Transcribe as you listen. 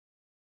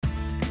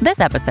This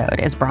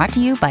episode is brought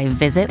to you by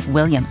Visit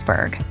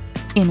Williamsburg.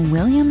 In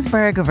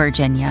Williamsburg,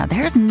 Virginia,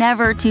 there's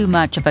never too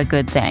much of a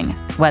good thing.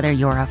 Whether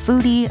you're a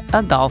foodie,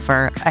 a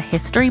golfer, a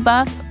history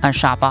buff, a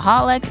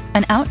shopaholic,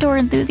 an outdoor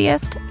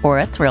enthusiast, or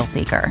a thrill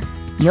seeker,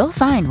 you'll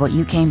find what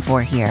you came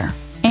for here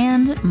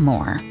and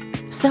more.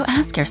 So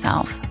ask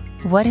yourself,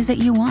 what is it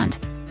you want?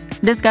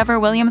 Discover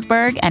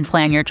Williamsburg and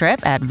plan your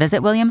trip at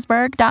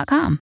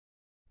visitwilliamsburg.com.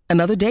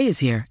 Another day is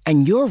here,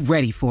 and you're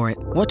ready for it.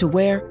 What to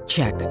wear?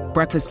 Check.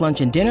 Breakfast, lunch,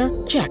 and dinner?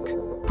 Check.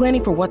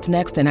 Planning for what's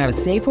next and how to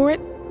save for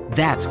it?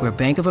 That's where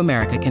Bank of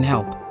America can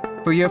help.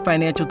 For your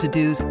financial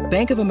to-dos,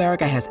 Bank of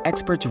America has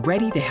experts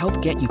ready to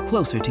help get you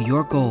closer to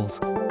your goals.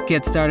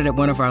 Get started at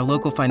one of our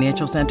local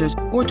financial centers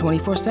or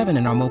 24/7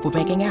 in our mobile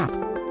banking app.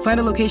 Find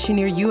a location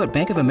near you at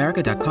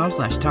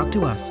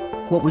bankofamerica.com/talktous.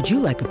 What would you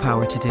like the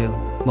power to do?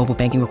 Mobile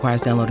banking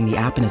requires downloading the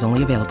app and is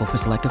only available for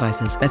select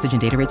devices. Message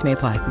and data rates may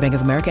apply. Bank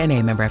of America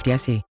N.A., member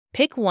FDIC.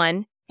 Pick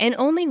one and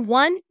only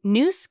one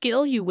new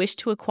skill you wish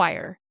to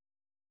acquire.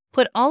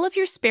 Put all of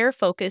your spare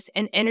focus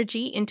and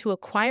energy into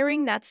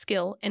acquiring that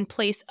skill and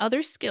place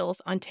other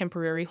skills on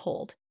temporary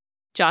hold.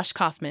 Josh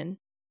Kaufman.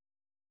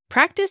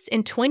 Practice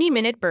in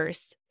 20-minute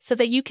bursts so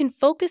that you can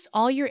focus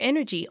all your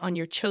energy on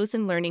your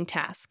chosen learning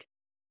task.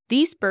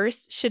 These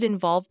bursts should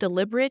involve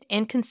deliberate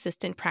and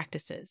consistent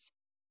practices.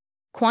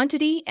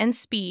 Quantity and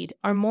speed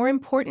are more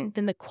important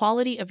than the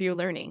quality of your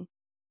learning.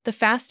 The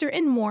faster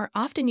and more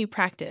often you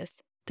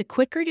practice, the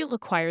quicker you'll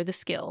acquire the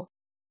skill.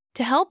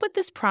 To help with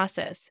this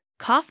process,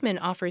 Kaufman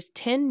offers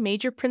 10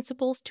 major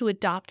principles to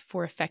adopt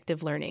for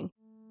effective learning.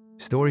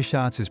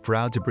 StoryShots is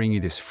proud to bring you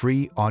this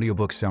free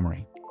audiobook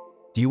summary.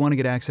 Do you want to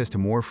get access to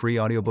more free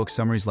audiobook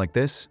summaries like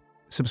this?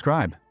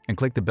 Subscribe and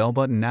click the bell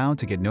button now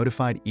to get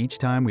notified each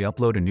time we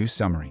upload a new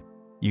summary.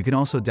 You can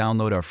also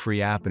download our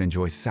free app and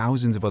enjoy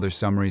thousands of other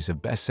summaries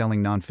of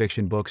best-selling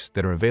nonfiction books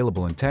that are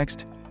available in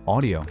text,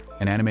 audio,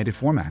 and animated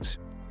formats.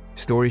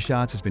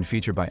 StoryShots has been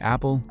featured by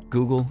Apple,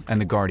 Google,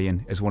 and The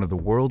Guardian as one of the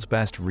world's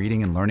best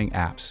reading and learning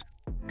apps.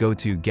 Go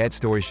to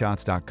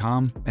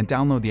getstoryshots.com and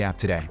download the app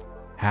today.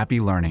 Happy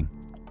learning.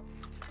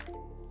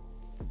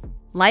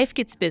 Life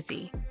gets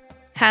busy.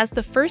 Has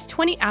the first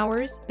 20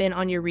 hours been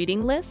on your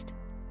reading list?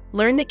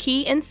 Learn the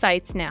key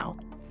insights now.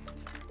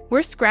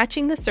 We're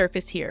scratching the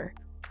surface here.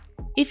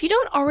 If you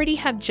don't already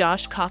have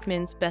Josh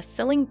Kaufman's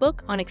best-selling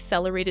book on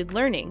accelerated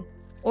learning,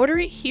 order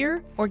it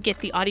here or get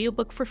the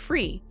audiobook for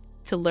free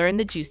to learn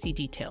the juicy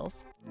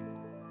details.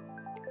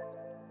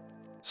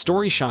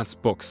 StoryShots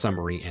book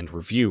summary and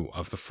review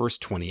of the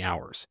first 20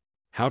 hours.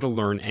 How to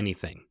Learn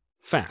Anything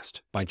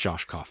Fast by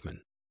Josh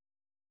Kaufman.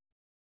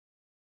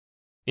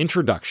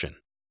 Introduction.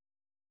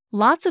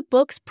 Lots of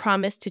books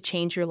promise to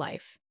change your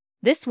life.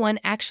 This one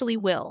actually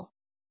will.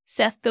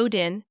 Seth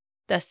Godin,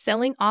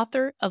 best-selling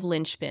author of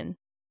Linchpin.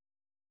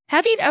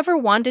 Have you ever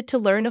wanted to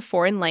learn a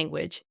foreign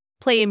language,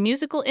 play a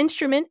musical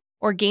instrument,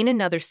 or gain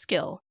another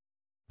skill,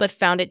 but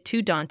found it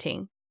too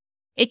daunting?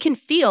 It can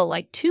feel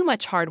like too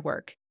much hard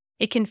work.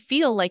 It can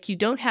feel like you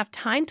don't have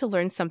time to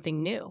learn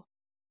something new.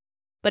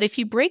 But if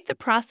you break the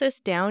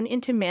process down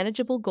into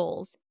manageable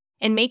goals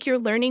and make your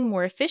learning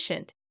more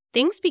efficient,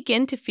 things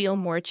begin to feel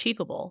more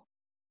achievable.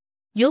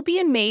 You'll be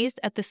amazed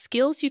at the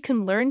skills you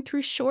can learn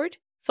through short,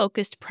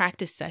 focused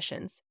practice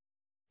sessions.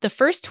 The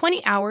first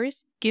 20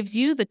 hours gives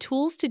you the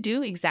tools to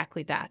do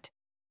exactly that.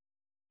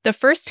 The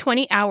first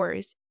 20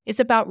 hours is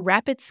about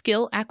rapid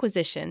skill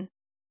acquisition,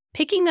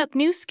 picking up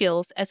new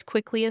skills as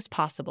quickly as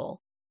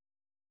possible.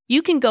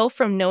 You can go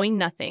from knowing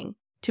nothing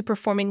to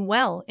performing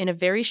well in a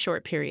very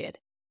short period.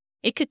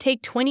 It could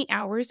take 20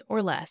 hours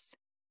or less.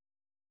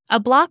 A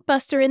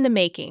blockbuster in the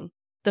making,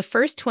 the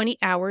first 20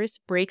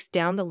 hours breaks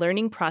down the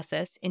learning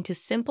process into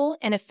simple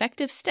and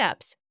effective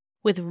steps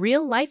with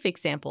real-life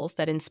examples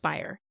that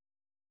inspire.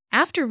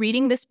 After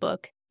reading this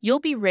book, you'll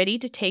be ready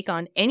to take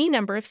on any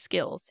number of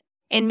skills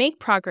and make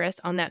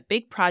progress on that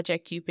big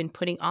project you've been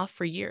putting off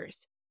for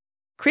years.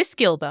 Chris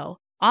Gilbo,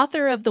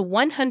 author of The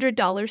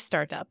 $100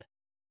 Startup.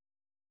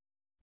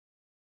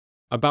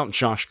 About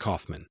Josh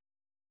Kaufman.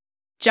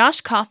 Josh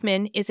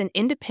Kaufman is an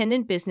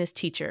independent business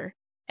teacher,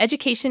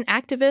 education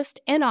activist,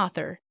 and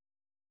author.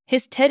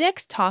 His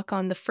TEDx talk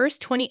on the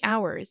first 20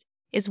 hours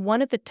is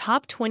one of the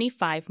top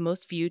 25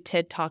 most viewed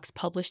TED Talks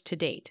published to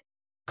date.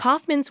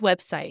 Kaufman's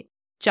website,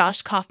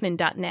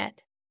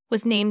 joshkaufman.net,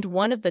 was named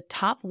one of the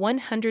top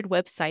 100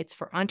 websites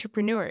for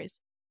entrepreneurs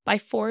by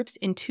Forbes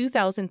in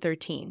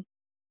 2013.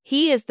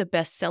 He is the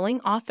best-selling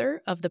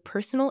author of The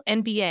Personal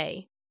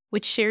MBA,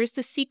 which shares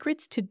the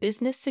secrets to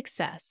business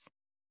success.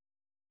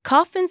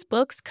 Kaufman's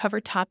books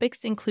cover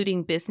topics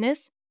including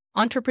business,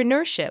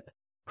 entrepreneurship,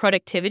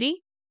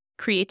 productivity,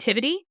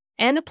 creativity,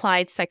 and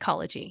applied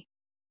psychology.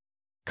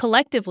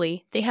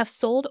 Collectively, they have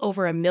sold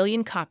over 1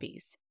 million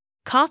copies.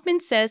 Kaufman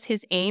says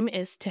his aim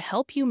is to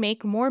help you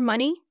make more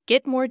money,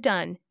 get more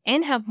done,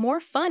 and have more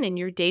fun in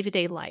your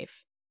day-to-day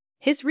life.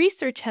 His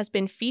research has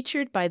been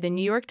featured by the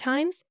New York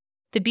Times,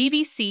 the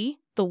BBC,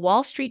 the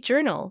Wall Street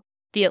Journal,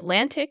 The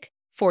Atlantic,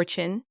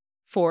 Fortune,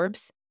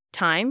 Forbes,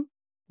 Time,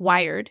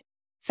 Wired,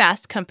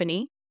 Fast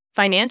Company,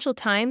 Financial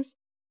Times,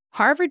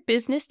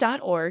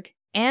 HarvardBusiness.org,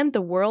 and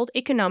the World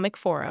Economic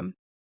Forum.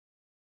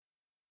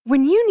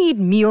 When you need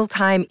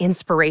mealtime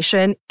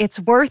inspiration,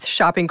 it's worth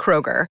shopping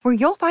Kroger, where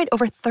you'll find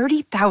over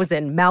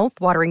 30,000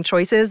 mouth-watering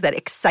choices that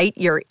excite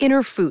your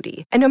inner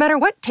foodie. And no matter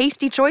what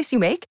tasty choice you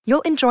make,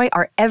 you'll enjoy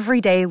our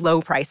everyday low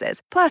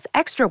prices, plus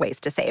extra ways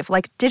to save,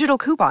 like digital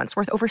coupons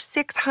worth over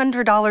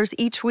 $600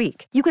 each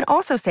week. You can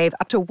also save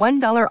up to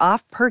 $1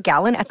 off per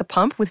gallon at the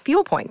pump with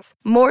fuel points.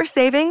 More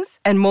savings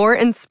and more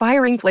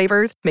inspiring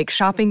flavors make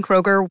shopping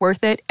Kroger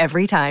worth it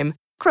every time.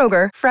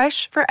 Kroger,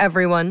 fresh for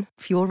everyone.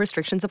 Fuel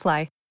restrictions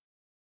apply.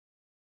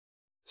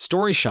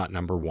 Story shot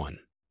number 1.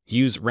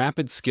 Use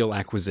rapid skill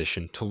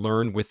acquisition to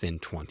learn within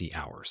 20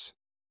 hours.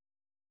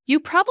 You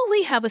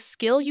probably have a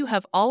skill you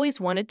have always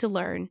wanted to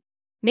learn.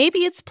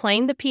 Maybe it's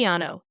playing the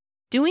piano,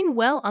 doing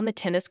well on the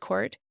tennis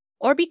court,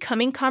 or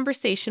becoming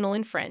conversational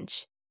in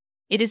French.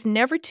 It is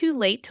never too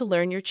late to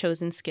learn your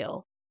chosen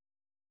skill.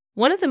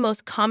 One of the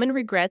most common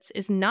regrets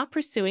is not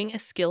pursuing a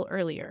skill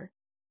earlier.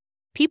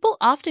 People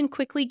often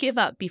quickly give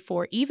up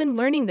before even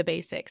learning the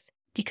basics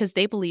because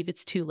they believe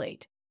it's too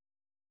late.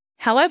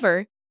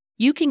 However,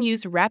 you can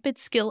use rapid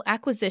skill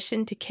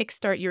acquisition to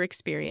kickstart your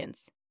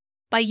experience.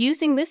 By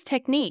using this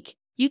technique,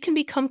 you can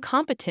become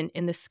competent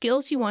in the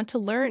skills you want to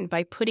learn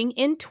by putting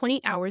in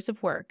 20 hours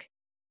of work.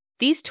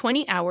 These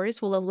 20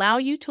 hours will allow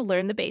you to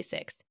learn the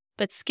basics,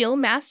 but skill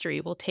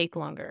mastery will take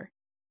longer.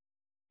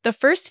 The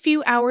first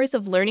few hours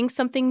of learning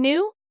something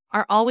new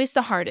are always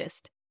the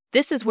hardest.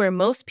 This is where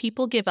most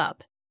people give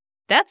up.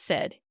 That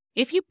said,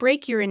 if you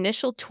break your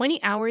initial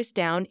 20 hours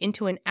down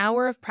into an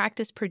hour of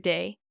practice per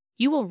day,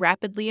 you will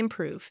rapidly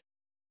improve.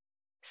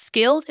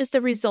 Skill is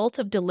the result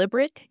of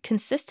deliberate,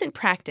 consistent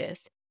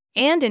practice,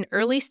 and in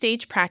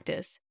early-stage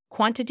practice,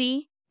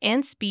 quantity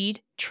and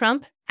speed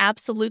trump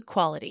absolute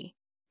quality.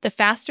 The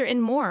faster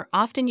and more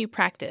often you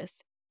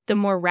practice, the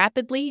more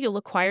rapidly you'll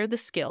acquire the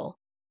skill.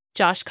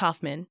 Josh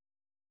Kaufman.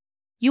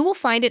 You will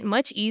find it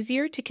much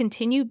easier to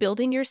continue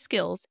building your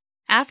skills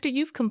after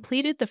you've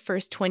completed the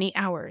first 20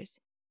 hours.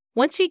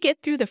 Once you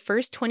get through the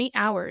first 20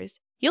 hours,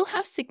 you'll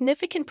have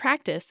significant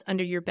practice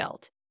under your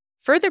belt.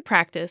 Further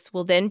practice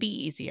will then be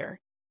easier.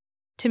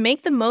 To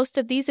make the most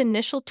of these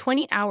initial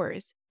 20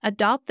 hours,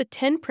 adopt the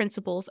 10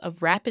 principles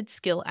of rapid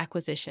skill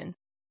acquisition.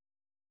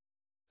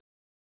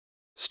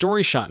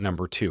 Story shot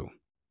number 2.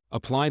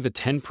 Apply the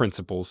 10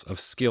 principles of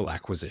skill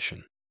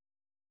acquisition.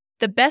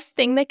 The best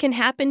thing that can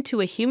happen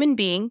to a human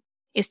being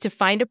is to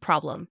find a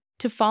problem,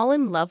 to fall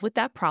in love with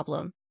that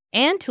problem,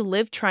 and to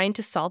live trying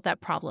to solve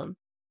that problem,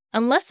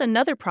 unless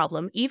another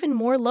problem even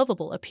more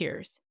lovable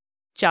appears.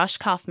 Josh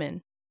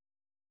Kaufman.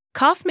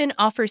 Kaufman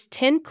offers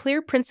 10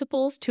 clear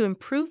principles to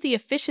improve the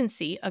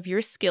efficiency of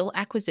your skill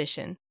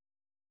acquisition.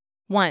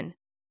 1.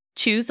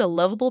 Choose a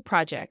lovable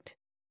project.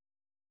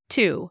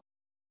 2.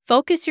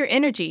 Focus your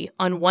energy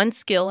on one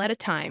skill at a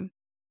time.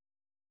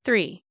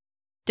 3.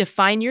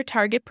 Define your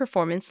target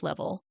performance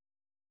level.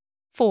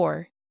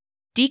 4.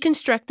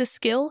 Deconstruct the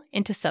skill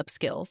into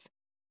subskills.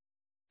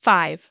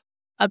 5.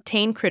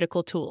 Obtain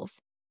critical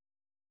tools.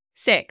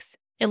 6.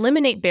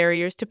 Eliminate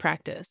barriers to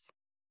practice.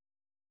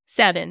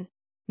 7.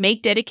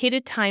 Make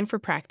dedicated time for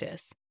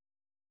practice.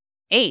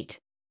 8.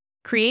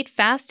 Create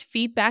fast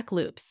feedback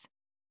loops.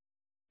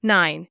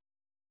 9.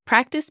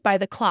 Practice by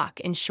the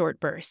clock in short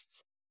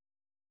bursts.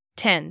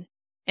 10.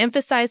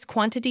 Emphasize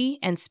quantity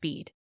and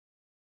speed.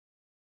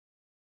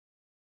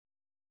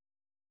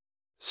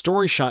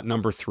 Story shot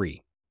number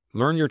 3.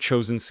 Learn your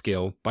chosen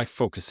skill by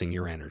focusing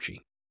your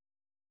energy.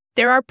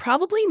 There are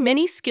probably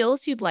many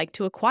skills you'd like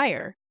to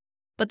acquire,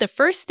 but the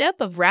first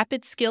step of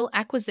rapid skill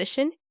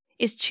acquisition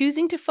is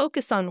choosing to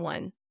focus on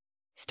one.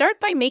 Start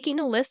by making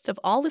a list of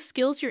all the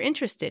skills you're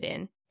interested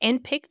in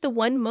and pick the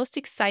one most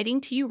exciting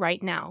to you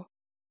right now.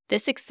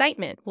 This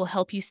excitement will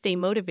help you stay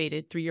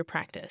motivated through your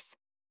practice.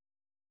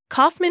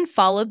 Kaufman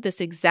followed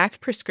this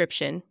exact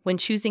prescription when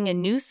choosing a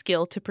new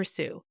skill to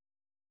pursue.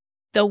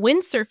 Though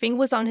windsurfing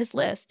was on his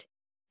list,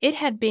 it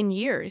had been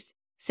years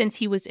since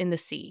he was in the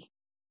sea.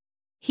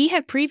 He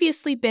had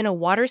previously been a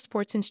water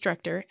sports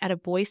instructor at a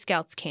Boy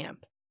Scouts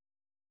camp.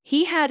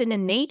 He had an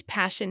innate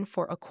passion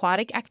for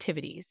aquatic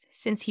activities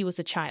since he was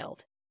a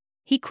child.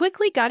 He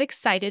quickly got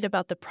excited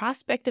about the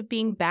prospect of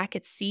being back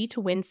at sea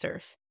to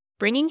windsurf,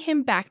 bringing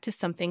him back to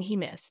something he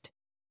missed.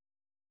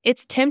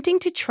 It's tempting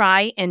to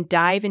try and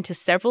dive into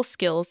several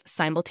skills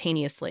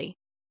simultaneously,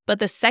 but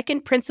the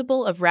second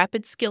principle of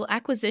rapid skill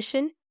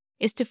acquisition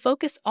is to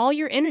focus all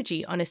your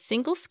energy on a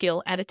single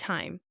skill at a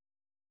time.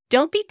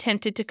 Don't be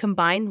tempted to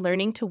combine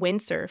learning to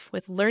windsurf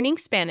with learning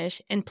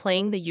Spanish and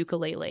playing the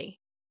ukulele.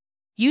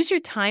 Use your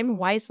time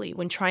wisely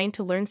when trying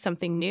to learn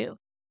something new,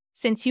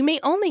 since you may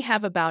only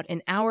have about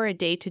an hour a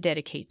day to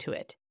dedicate to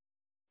it.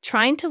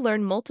 Trying to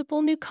learn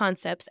multiple new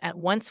concepts at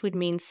once would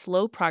mean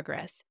slow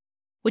progress,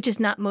 which is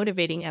not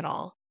motivating at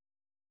all.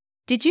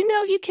 Did you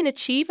know you can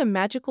achieve a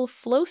magical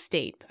flow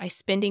state by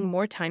spending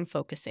more time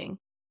focusing?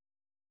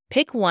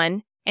 Pick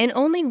one and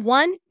only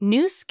one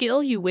new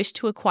skill you wish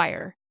to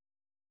acquire.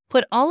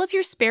 Put all of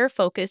your spare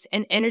focus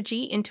and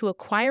energy into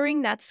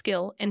acquiring that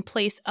skill and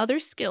place other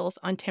skills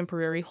on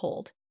temporary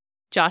hold.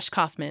 Josh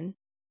Kaufman.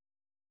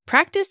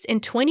 Practice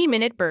in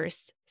 20-minute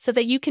bursts so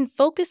that you can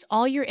focus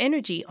all your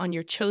energy on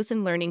your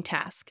chosen learning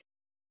task.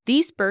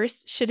 These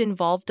bursts should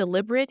involve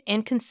deliberate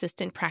and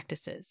consistent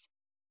practices.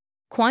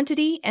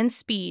 Quantity and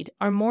speed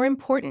are more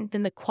important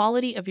than the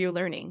quality of your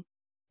learning.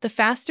 The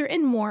faster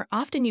and more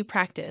often you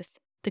practice,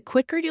 the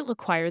quicker you'll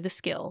acquire the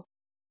skill.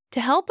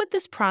 To help with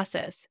this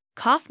process,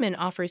 Kaufman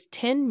offers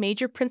 10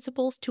 major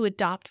principles to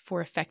adopt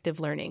for effective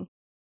learning.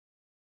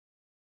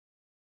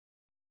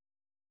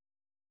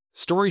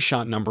 Story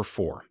shot number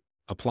 4.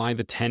 Apply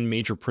the 10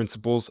 major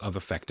principles of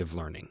effective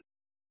learning.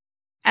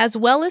 As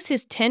well as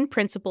his 10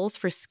 principles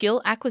for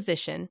skill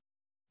acquisition,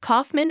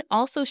 Kaufman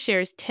also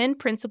shares 10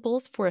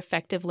 principles for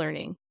effective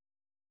learning.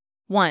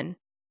 1.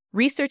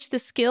 Research the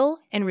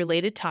skill and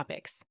related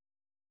topics.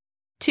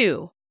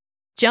 2.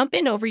 Jump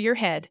in over your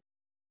head.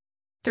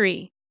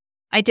 3.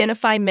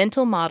 Identify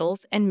mental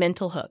models and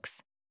mental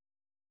hooks.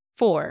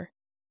 4.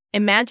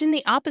 Imagine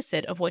the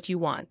opposite of what you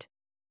want.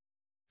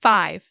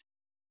 5.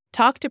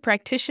 Talk to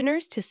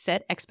practitioners to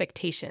set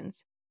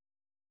expectations.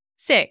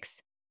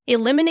 6.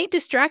 Eliminate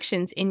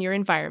distractions in your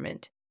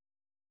environment.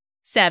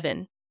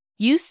 7.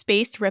 Use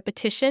spaced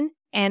repetition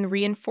and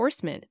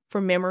reinforcement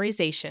for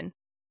memorization.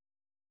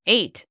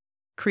 8.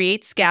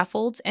 Create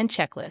scaffolds and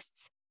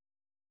checklists.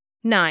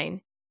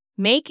 9.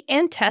 Make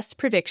and test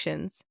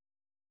predictions.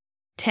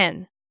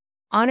 10.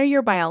 Honor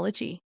your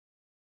biology.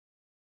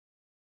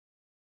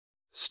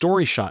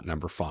 Story shot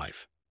number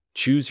 5.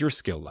 Choose your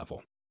skill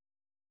level.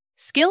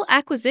 Skill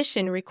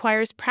acquisition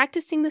requires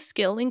practicing the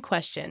skill in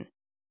question.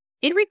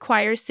 It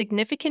requires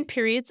significant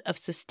periods of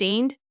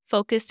sustained,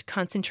 focused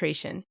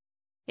concentration.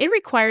 It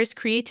requires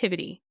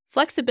creativity,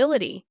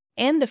 flexibility,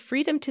 and the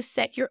freedom to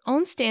set your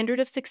own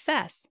standard of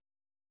success.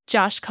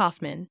 Josh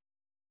Kaufman.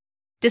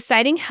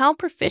 Deciding how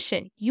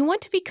proficient you want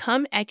to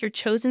become at your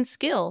chosen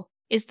skill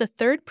is the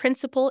third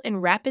principle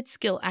in rapid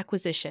skill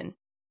acquisition.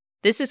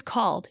 This is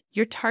called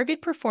your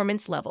target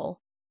performance level.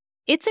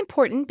 It's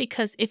important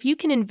because if you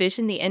can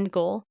envision the end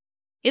goal,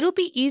 it'll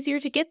be easier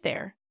to get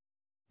there.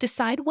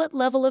 Decide what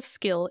level of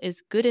skill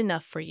is good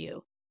enough for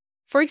you.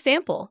 For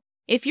example,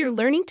 if you're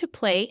learning to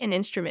play an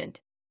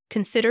instrument,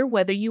 consider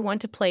whether you want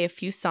to play a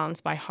few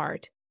songs by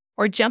heart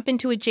or jump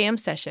into a jam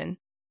session.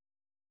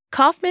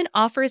 Kaufman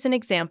offers an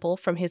example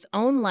from his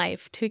own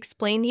life to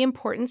explain the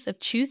importance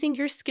of choosing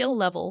your skill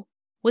level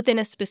within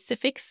a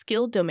specific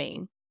skill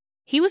domain.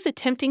 He was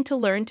attempting to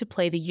learn to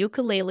play the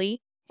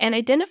ukulele and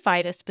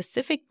identified a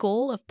specific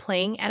goal of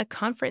playing at a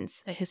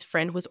conference that his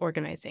friend was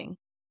organizing.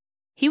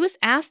 He was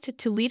asked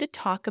to lead a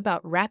talk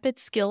about rapid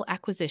skill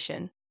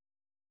acquisition.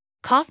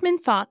 Kaufman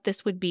thought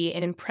this would be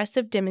an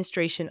impressive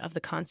demonstration of the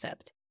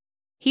concept.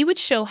 He would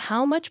show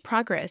how much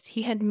progress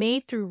he had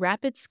made through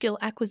rapid skill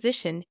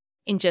acquisition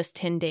in just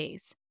 10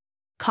 days.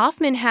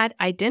 Kaufman had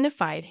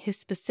identified his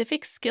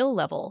specific skill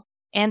level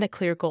and a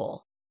clear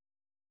goal.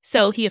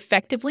 So he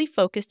effectively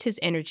focused his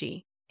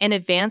energy and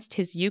advanced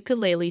his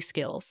ukulele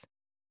skills.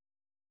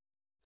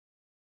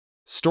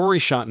 Story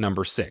shot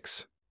number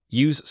 6.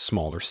 Use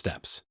smaller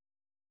steps.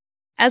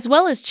 As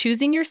well as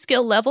choosing your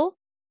skill level,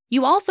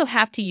 you also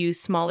have to use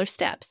smaller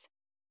steps.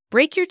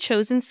 Break your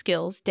chosen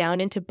skills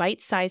down into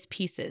bite-sized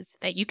pieces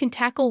that you can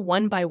tackle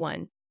one by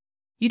one.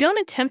 You don't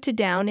attempt to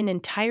down an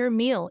entire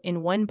meal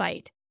in one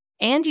bite,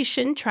 and you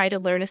shouldn't try to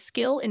learn a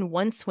skill in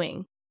one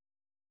swing.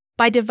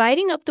 By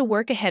dividing up the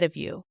work ahead of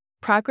you,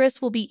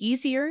 progress will be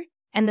easier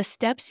and the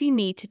steps you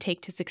need to take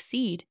to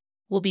succeed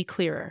will be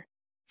clearer.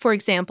 For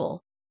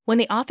example, when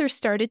the author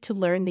started to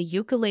learn the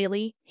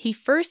ukulele, he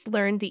first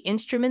learned the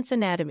instrument's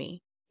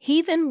anatomy.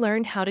 He then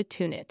learned how to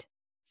tune it.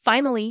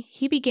 Finally,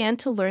 he began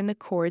to learn the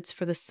chords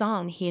for the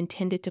song he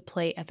intended to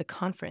play at the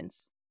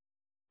conference.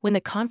 When the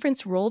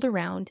conference rolled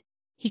around,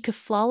 he could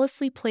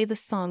flawlessly play the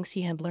songs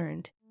he had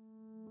learned.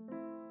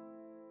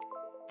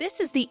 This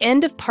is the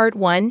end of part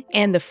 1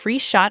 and the free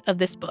shot of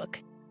this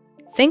book.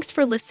 Thanks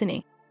for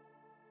listening.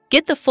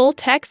 Get the full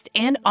text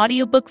and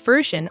audiobook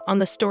version on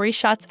the Story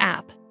Shots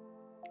app.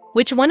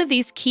 Which one of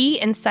these key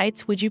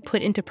insights would you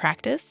put into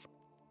practice?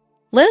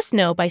 Let us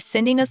know by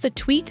sending us a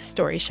tweet to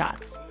Story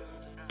Shots.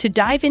 To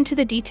dive into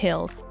the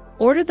details,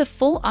 order the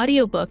full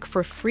audiobook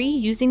for free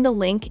using the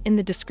link in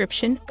the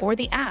description or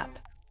the app.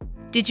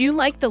 Did you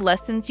like the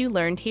lessons you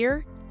learned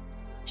here?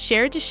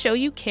 Share to show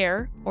you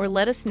care or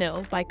let us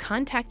know by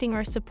contacting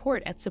our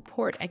support at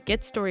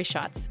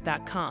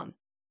getStoryShots.com.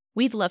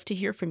 We'd love to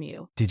hear from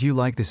you. Did you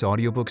like this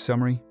audiobook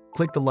summary?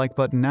 Click the like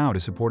button now to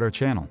support our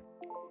channel.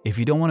 If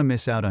you don't want to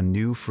miss out on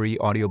new free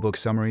audiobook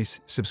summaries,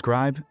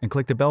 subscribe and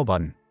click the bell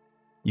button.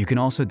 You can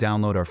also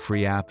download our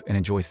free app and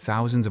enjoy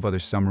thousands of other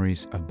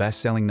summaries of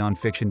best-selling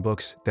nonfiction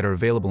books that are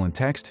available in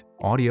text,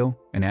 audio,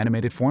 and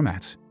animated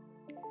formats.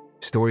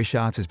 Story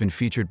Shots has been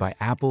featured by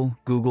Apple,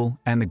 Google,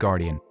 and The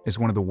Guardian as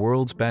one of the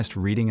world's best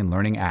reading and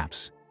learning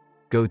apps.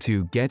 Go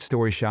to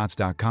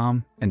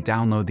GetStoryShots.com and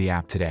download the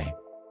app today.